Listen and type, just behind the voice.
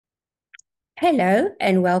Hello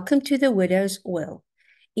and welcome to the Widow's Oil.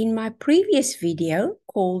 In my previous video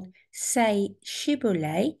called Say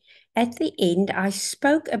Shibboleth, at the end I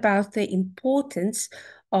spoke about the importance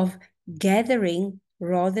of gathering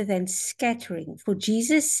rather than scattering. For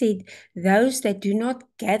Jesus said, "Those that do not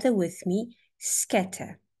gather with me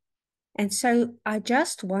scatter." And so I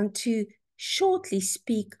just want to shortly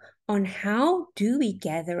speak on how do we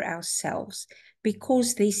gather ourselves,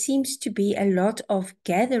 because there seems to be a lot of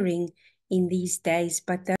gathering in these days,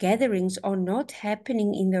 but the gatherings are not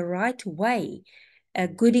happening in the right way. A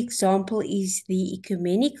good example is the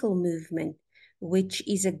ecumenical movement, which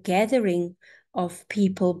is a gathering of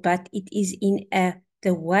people, but it is in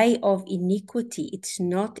the way of iniquity. It's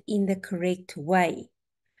not in the correct way.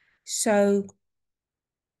 So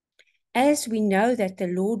as we know that the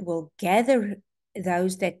Lord will gather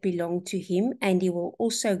those that belong to him, and he will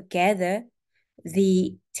also gather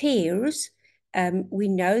the tares, we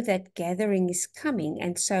know that gathering is coming.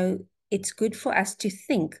 And so it's good for us to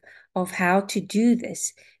think of how to do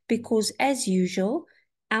this, because as usual,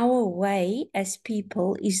 our way as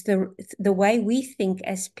people is the way we think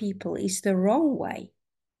as people is the wrong way.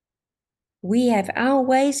 We have our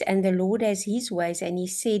ways and the Lord has his ways. And he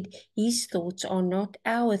said his thoughts are not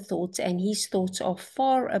our thoughts and his thoughts are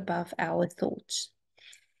far above our thoughts.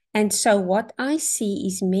 And so what I see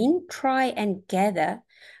is men try and gather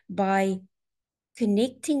by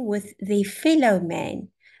connecting with their fellow man.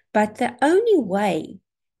 But the only way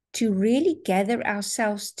to really gather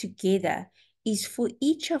ourselves together is for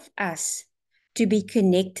each of us to be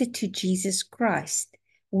connected to Jesus Christ.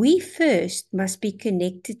 We first must be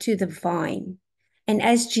connected to the vine. And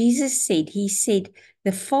as Jesus said, he said,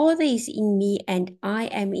 "The Father is in me and I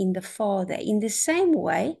am in the Father." In the same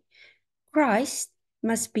way, Christ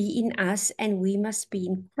must be in us and we must be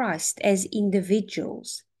in Christ as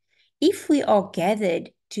individuals. If we are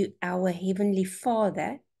gathered to our Heavenly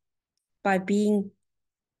Father by being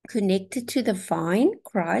connected to the vine,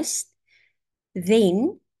 Christ,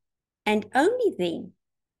 then and only then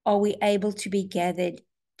are we able to be gathered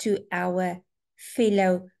to our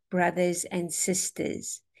fellow brothers and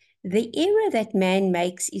sisters. The error that man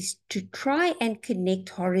makes is to try and connect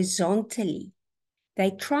horizontally. They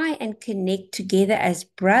try and connect together as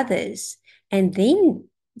brothers, and then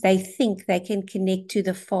they think they can connect to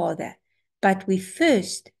the Father. But we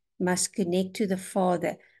first must connect to the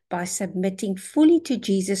Father by submitting fully to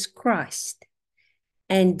Jesus Christ.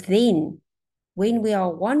 And then, when we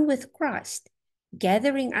are one with Christ,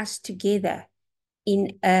 gathering us together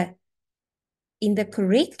in the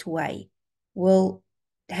correct way will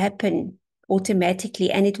happen automatically,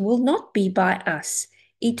 and it will not be by us.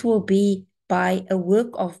 It will be by a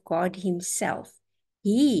work of God himself.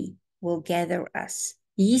 He will gather us.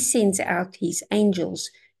 He sends out his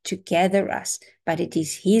angels to gather us, but it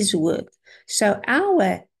is his work. So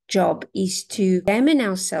our job is to examine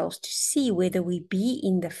ourselves to see whether we be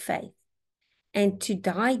in the faith and to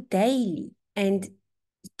die daily and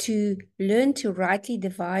to learn to rightly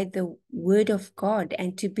divide the word of God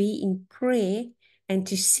and to be in prayer and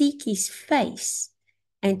to seek his face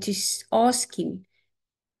and to ask him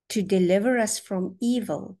to deliver us from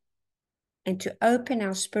evil and to open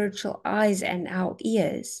our spiritual eyes and our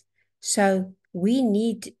ears. So we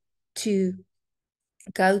need to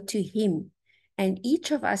go to him, and each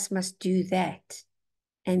of us must do that.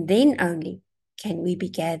 And then only can we be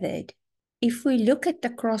gathered. If we look at the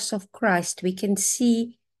cross of Christ, we can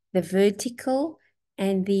see the vertical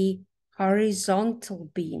and the horizontal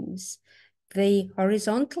beams. The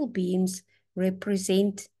horizontal beams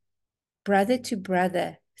represent brother to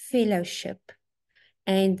brother fellowship,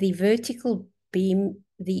 and the vertical beam,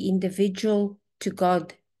 the individual to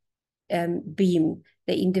God beam,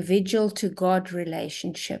 the individual to God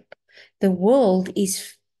relationship. The world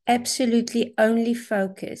is absolutely only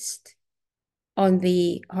focused on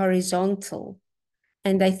the horizontal,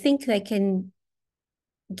 and I think they can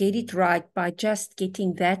get it right by just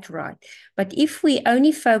getting that right. But if we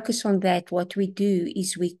only focus on that, what we do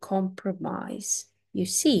is we compromise. You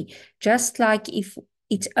see, just like if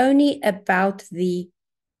it's only about the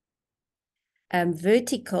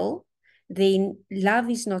vertical, then love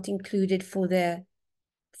is not included for the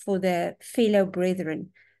fellow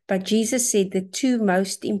brethren. But Jesus said the two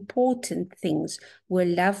most important things were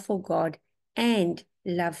love for God and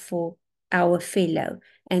love for our fellow.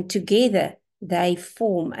 And together they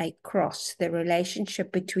form a cross, the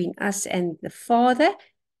relationship between us and the Father,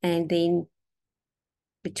 and then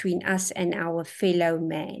between us and our fellow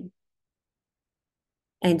man.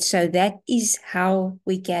 And so that is how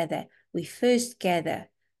we gather. We first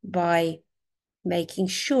gather by making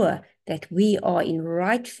sure that we are in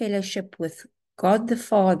right fellowship with God the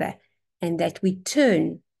Father and that we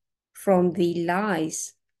turn from the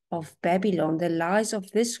lies of Babylon, the lies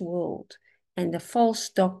of this world, and the false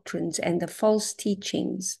doctrines and the false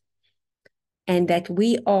teachings, and that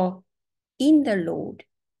we are in the Lord,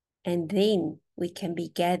 and then we can be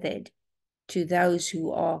gathered to those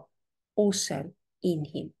who are also in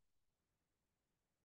Him.